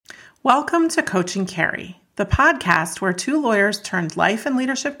Welcome to Coaching Carrie, the podcast where two lawyers turned life and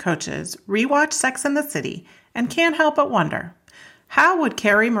leadership coaches rewatch Sex and the City and can't help but wonder, how would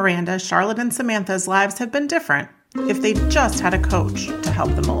Carrie, Miranda, Charlotte, and Samantha's lives have been different if they just had a coach to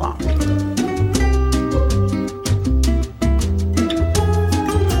help them along?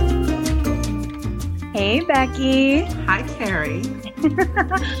 Hey, Becky. Hi, Carrie.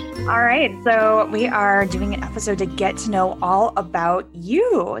 All right. So we are doing an episode to get to know all about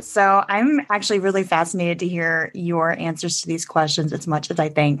you. So I'm actually really fascinated to hear your answers to these questions as much as I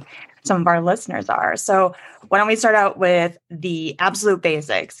think some of our listeners are. So why don't we start out with the absolute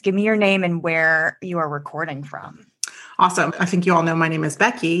basics? Give me your name and where you are recording from. Awesome. I think you all know my name is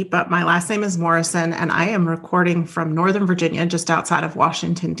Becky, but my last name is Morrison, and I am recording from Northern Virginia, just outside of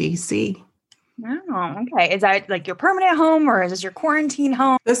Washington, D.C. Oh, okay. Is that like your permanent home or is this your quarantine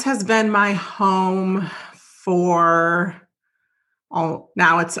home? This has been my home for,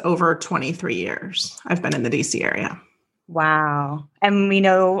 now it's over 23 years. I've been in the DC area. Wow. And we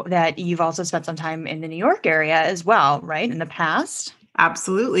know that you've also spent some time in the New York area as well, right? In the past?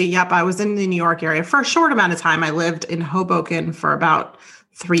 Absolutely. Yep. I was in the New York area for a short amount of time. I lived in Hoboken for about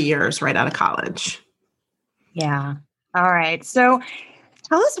 3 years right out of college. Yeah. All right. So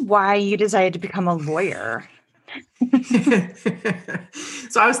tell us why you decided to become a lawyer.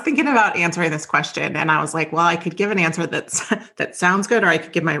 So I was thinking about answering this question and I was like, well, I could give an answer that sounds good, or I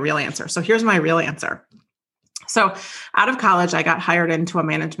could give my real answer. So here's my real answer. So out of college, I got hired into a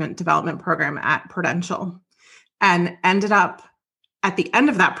management development program at Prudential and ended up at the end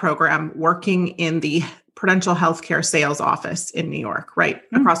of that program working in the Prudential Healthcare sales office in New York, right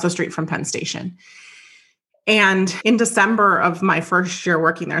across the street from Penn Station. And in December of my first year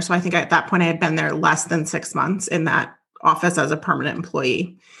working there, so I think at that point I had been there less than 6 months in that office as a permanent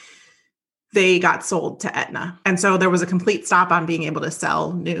employee, they got sold to Aetna. And so there was a complete stop on being able to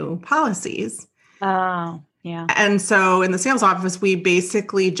sell new policies. Oh, yeah. And so in the sales office, we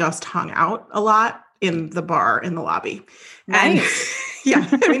basically just hung out a lot in the bar in the lobby. Nice. And yeah,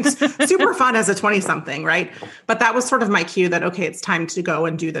 I mean, super fun as a 20-something, right? But that was sort of my cue that, okay, it's time to go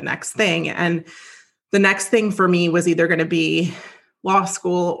and do the next thing. And the next thing for me was either going to be law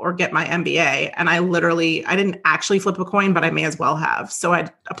school or get my MBA. And I didn't actually flip a coin, but I may as well have. So I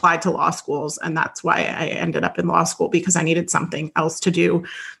applied to law schools. And that's why I ended up in law school, because I needed something else to do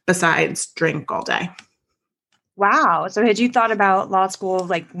besides drink all day. Wow. So had you thought about law school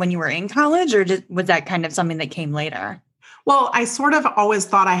like when you were in college, or was that kind of something that came later? Well, I sort of always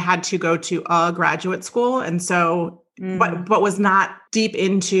thought I had to go to a graduate school. And so but was not deep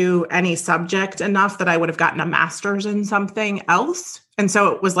into any subject enough that I would have gotten a master's in something else. And so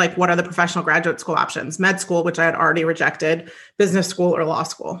it was like, what are the professional graduate school options? Med school, which I had already rejected, business school, or law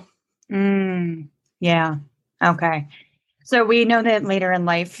school. Yeah. Okay. So we know that later in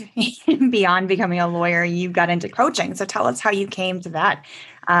life, beyond becoming a lawyer, you got into coaching. So tell us how you came to that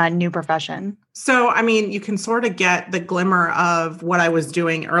new profession. So, I mean, you can sort of get the glimmer of what I was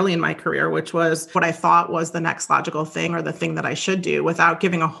doing early in my career, which was what I thought was the next logical thing or the thing that I should do, without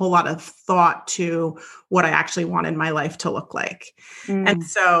giving a whole lot of thought to what I actually wanted my life to look like. And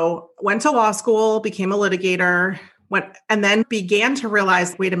so went to law school, became a litigator, and then began to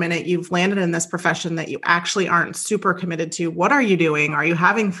realize, wait a minute, you've landed in this profession that you actually aren't super committed to. What are you doing? Are you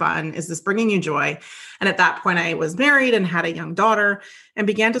having fun? Is this bringing you joy? And at that point, I was married and had a young daughter and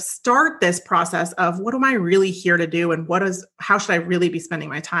began to start this process of, what am I really here to do? And how should I really be spending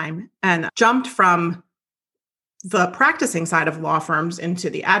my time? And jumped from the practicing side of law firms into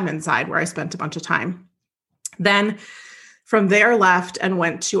the admin side, where I spent a bunch of time. Then from there left and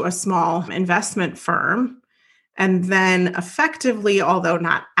went to a small investment firm. And then effectively, although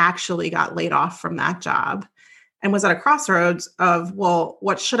not actually, got laid off from that job and was at a crossroads of, well,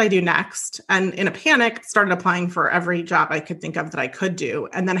 what should I do next? And in a panic, started applying for every job I could think of that I could do.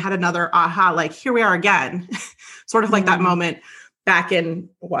 And then had another aha, like, here we are again, sort of like that moment back in,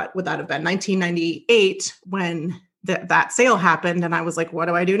 what would that have been, 1998, when that sale happened. And I was like, what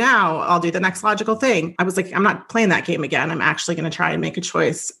do I do now? I'll do the next logical thing. I was like, I'm not playing that game again. I'm actually going to try and make a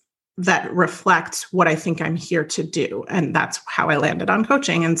choice that reflects what I think I'm here to do. And that's how I landed on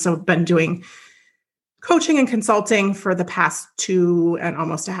coaching. And so I've been doing coaching and consulting for the past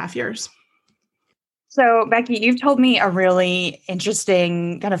 2.5 years. So, Becky, you've told me a really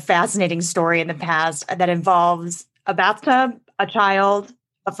interesting, kind of fascinating story in the past that involves a bathtub, a child,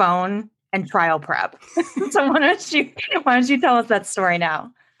 a phone, and trial prep. So why don't you tell us that story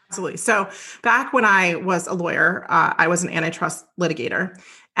now? Absolutely. So back when I was a lawyer, I was an antitrust litigator.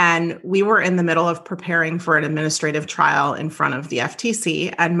 And we were in the middle of preparing for an administrative trial in front of the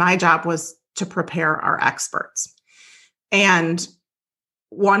FTC. And my job was to prepare our experts. And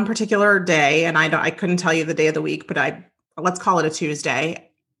one particular day, and I couldn't tell you the day of the week, but let's call it a Tuesday.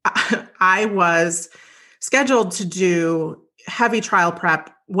 I was scheduled to do heavy trial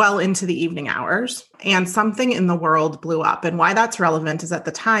prep well into the evening hours, and something in the world blew up. And why that's relevant is at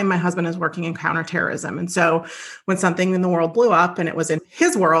the time, my husband is working in counterterrorism. And so when something in the world blew up and it was in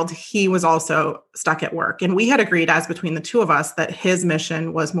his world, he was also stuck at work. And we had agreed as between the two of us that his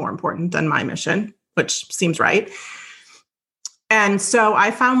mission was more important than my mission, which seems right. And so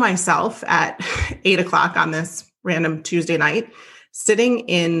I found myself at 8:00 on this random Tuesday night, sitting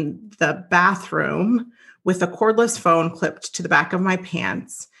in the bathroom with a cordless phone clipped to the back of my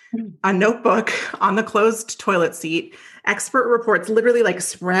pants, a notebook on the closed toilet seat, expert reports literally like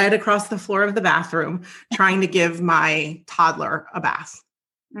spread across the floor of the bathroom, trying to give my toddler a bath.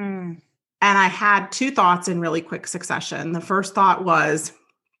 And I had two thoughts in really quick succession. The first thought was,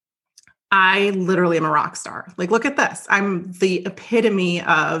 I literally am a rock star. Like, look at this. I'm the epitome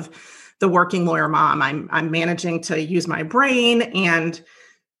of the working lawyer mom. I'm managing to use my brain and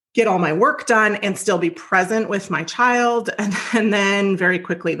get all my work done and still be present with my child. And then very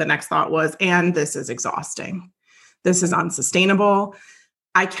quickly, the next thought was, and this is exhausting. This is unsustainable.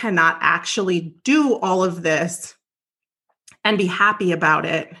 I cannot actually do all of this and be happy about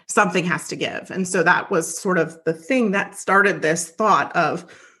it. Something has to give. And so that was sort of the thing that started this thought of,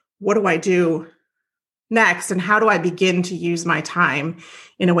 what do I do next? And how do I begin to use my time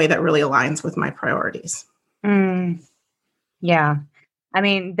in a way that really aligns with my priorities? Yeah. I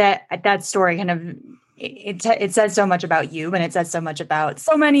mean, that story kind of, it says so much about you, and it says so much about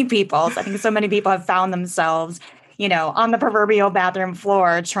so many people. I think so many people have found themselves, on the proverbial bathroom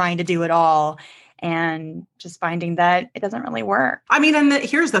floor trying to do it all and just finding that it doesn't really work. I mean, and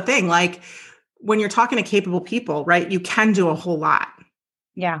here's the thing, like when you're talking to capable people, right, you can do a whole lot.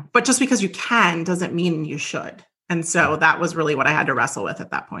 Yeah. But just because you can doesn't mean you should. And so that was really what I had to wrestle with at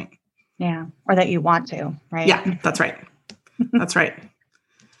that point. Yeah. Or that you want to, right? Yeah, that's right. That's right.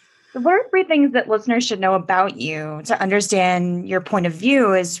 So what are 3 things that listeners should know about you to understand your point of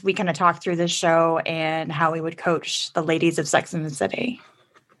view as we kind of talk through this show and how we would coach the ladies of Sex and the City?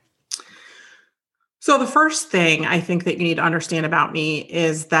 So the first thing I think that you need to understand about me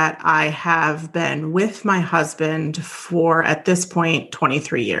is that I have been with my husband for, at this point,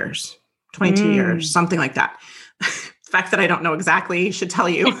 23 years, 22 years, something like that. The fact that I don't know exactly should tell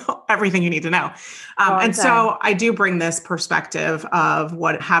you everything you need to know. And so I do bring this perspective of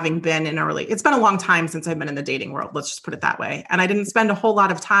what having been in it's been a long time since I've been in the dating world. Let's just put it that way. And I didn't spend a whole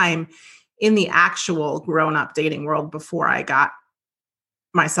lot of time in the actual grown-up dating world before I got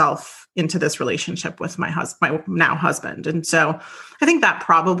myself into this relationship with my now husband. And so I think that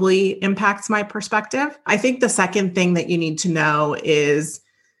probably impacts my perspective. I think the second thing that you need to know is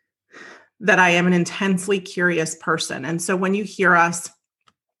that I am an intensely curious person. And so when you hear us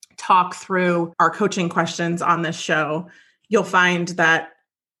talk through our coaching questions on this show, you'll find that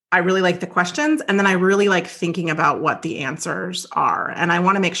I really like the questions, and then I really like thinking about what the answers are. And I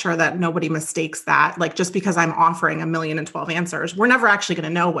want to make sure that nobody mistakes that. Like, just because I'm offering 1,012 answers, we're never actually going to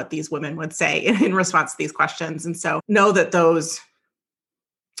know what these women would say in response to these questions. And so know that those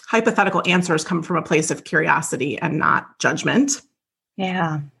hypothetical answers come from a place of curiosity and not judgment.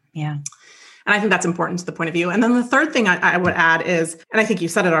 Yeah. Yeah. And I think that's important to the point of view. And then the third thing I would add is, and I think you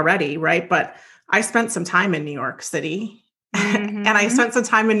said it already, right? But I spent some time in New York City. And I spent some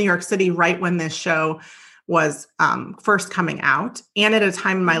time in New York City right when this show was first coming out, and at a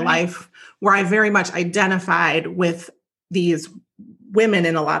time in my life where I very much identified with these women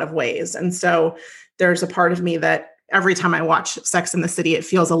in a lot of ways. And so there's a part of me that every time I watch Sex and the City, it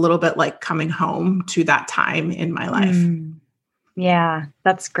feels a little bit like coming home to that time in my life. Yeah,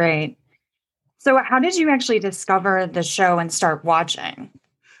 that's great. So how did you actually discover the show and start watching?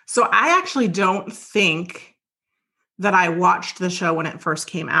 So I actually don't think that I watched the show when it first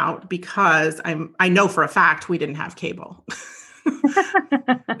came out, because I know for a fact we didn't have cable.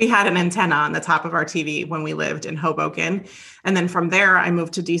 We had an antenna on the top of our TV when we lived in Hoboken. And then from there, I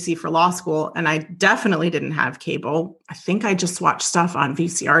moved to DC for law school, and I definitely didn't have cable. I think I just watched stuff on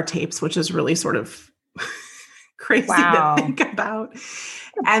VCR tapes, which is really sort of crazy to think about.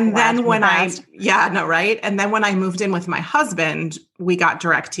 And then when right? And then when I moved in with my husband, we got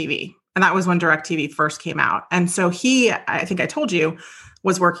DirecTV. And that was when DirecTV first came out. And so he, I think I told you,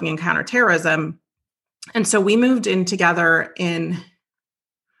 was working in counterterrorism. And so we moved in together in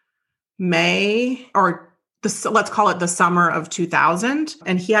May or let's call it the summer of 2000.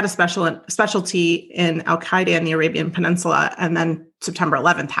 And he had a specialty in Al-Qaeda in the Arabian Peninsula. And then September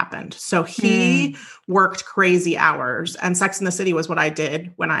 11th happened. So he worked crazy hours, and Sex and the City was what I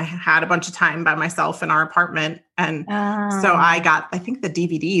did when I had a bunch of time by myself in our apartment. And so I got, I think the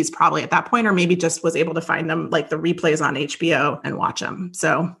DVDs probably at that point, or maybe just was able to find them, like the replays on HBO, and watch them.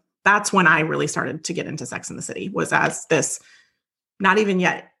 So that's when I really started to get into Sex and the City, was as this, not even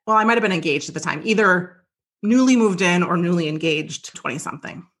yet. Well, I might've been engaged at the time, either newly moved in or newly engaged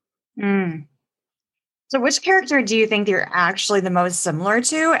 20-something. So which character do you think you're actually the most similar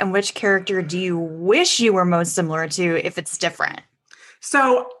to? And which character do you wish you were most similar to if it's different?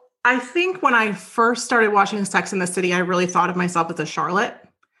 So I think when I first started watching Sex and the City, I really thought of myself as a Charlotte.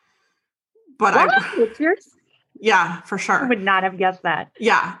 But yeah, for sure. I would not have guessed that.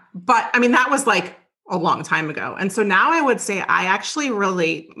 Yeah. But I mean, that was like a long time ago. And so now I would say I actually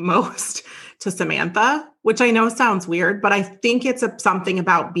relate most to Samantha, which I know sounds weird, but I think it's something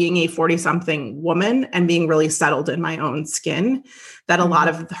about being a 40-something woman and being really settled in my own skin that a lot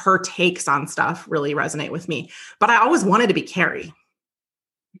of her takes on stuff really resonate with me. But I always wanted to be Carrie.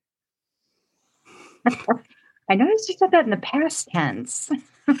 I noticed you said that in the past tense.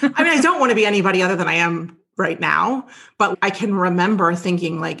 I mean, I don't want to be anybody other than I am right now, but I can remember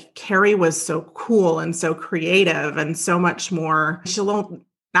thinking like Carrie was so cool and so creative and so much more.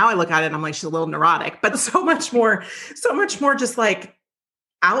 Now I look at it and I'm like, she's a little neurotic, but so much more just like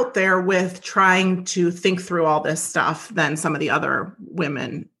out there with trying to think through all this stuff than some of the other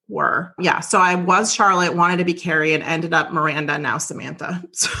women were. Yeah. So I was Charlotte, wanted to be Carrie, and ended up Miranda, now Samantha.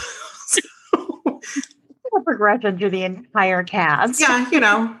 A progression through the entire cast. Yeah.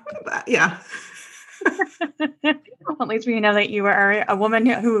 Yeah. At least we know that you are a woman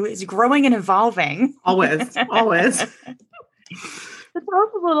who is growing and evolving. Always. So tell us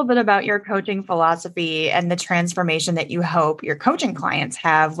a little bit about your coaching philosophy and the transformation that you hope your coaching clients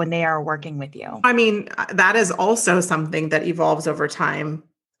have when they are working with you. I mean, that is also something that evolves over time.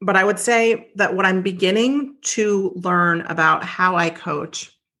 But I would say that what I'm beginning to learn about how I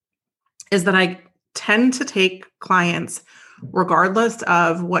coach is that I tend to take clients, regardless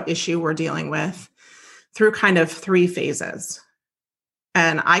of what issue we're dealing with, through kind of 3 phases.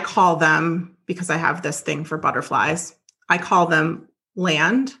 And I call them, because I have this thing for butterflies, I call them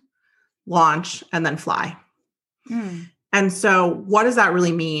land, launch, and then fly. And so what does that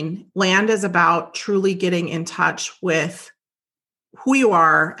really mean? Land is about truly getting in touch with who you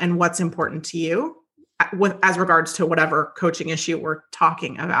are and what's important to you as regards to whatever coaching issue we're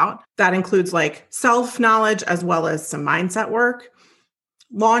talking about. That includes like self-knowledge as well as some mindset work.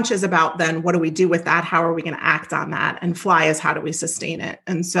 Launch is about then what do we do with that? How are we going to act on that? And fly is how do we sustain it?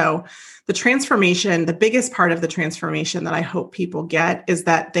 And so the transformation, the biggest part of the transformation that I hope people get is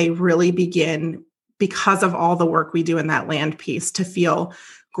that they really begin, because of all the work we do in that land piece, to feel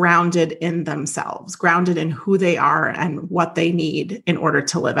grounded in themselves, grounded in who they are and what they need in order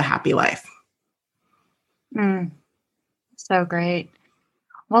to live a happy life. So great.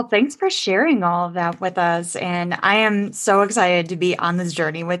 Well, thanks for sharing all of that with us. And I am so excited to be on this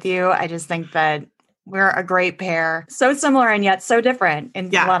journey with you. I just think that we're a great pair, so similar and yet so different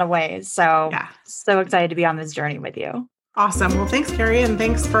in a lot of ways. So, so excited to be on this journey with you. Awesome. Well, thanks, Carrie. And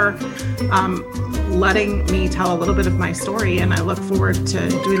thanks for letting me tell a little bit of my story. And I look forward to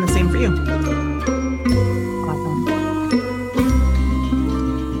doing the same for you. Awesome.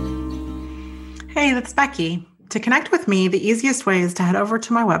 Hey, that's Becky. To connect with me, the easiest way is to head over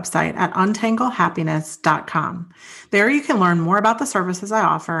to my website at untanglehappiness.com. There you can learn more about the services I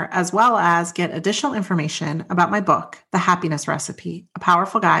offer, as well as get additional information about my book, The Happiness Recipe, a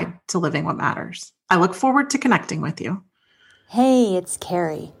powerful guide to living what matters. I look forward to connecting with you. Hey, it's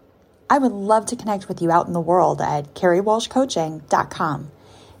Carrie. I would love to connect with you out in the world at carriewalshcoaching.com.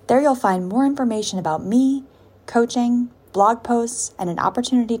 There you'll find more information about me, coaching, blog posts, and an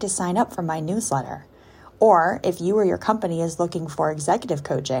opportunity to sign up for my newsletter. Or if you or your company is looking for executive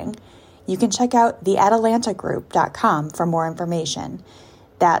coaching, you can check out theatalantagroup.com for more information.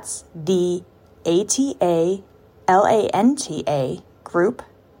 That's the ATALANTA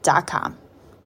group.com.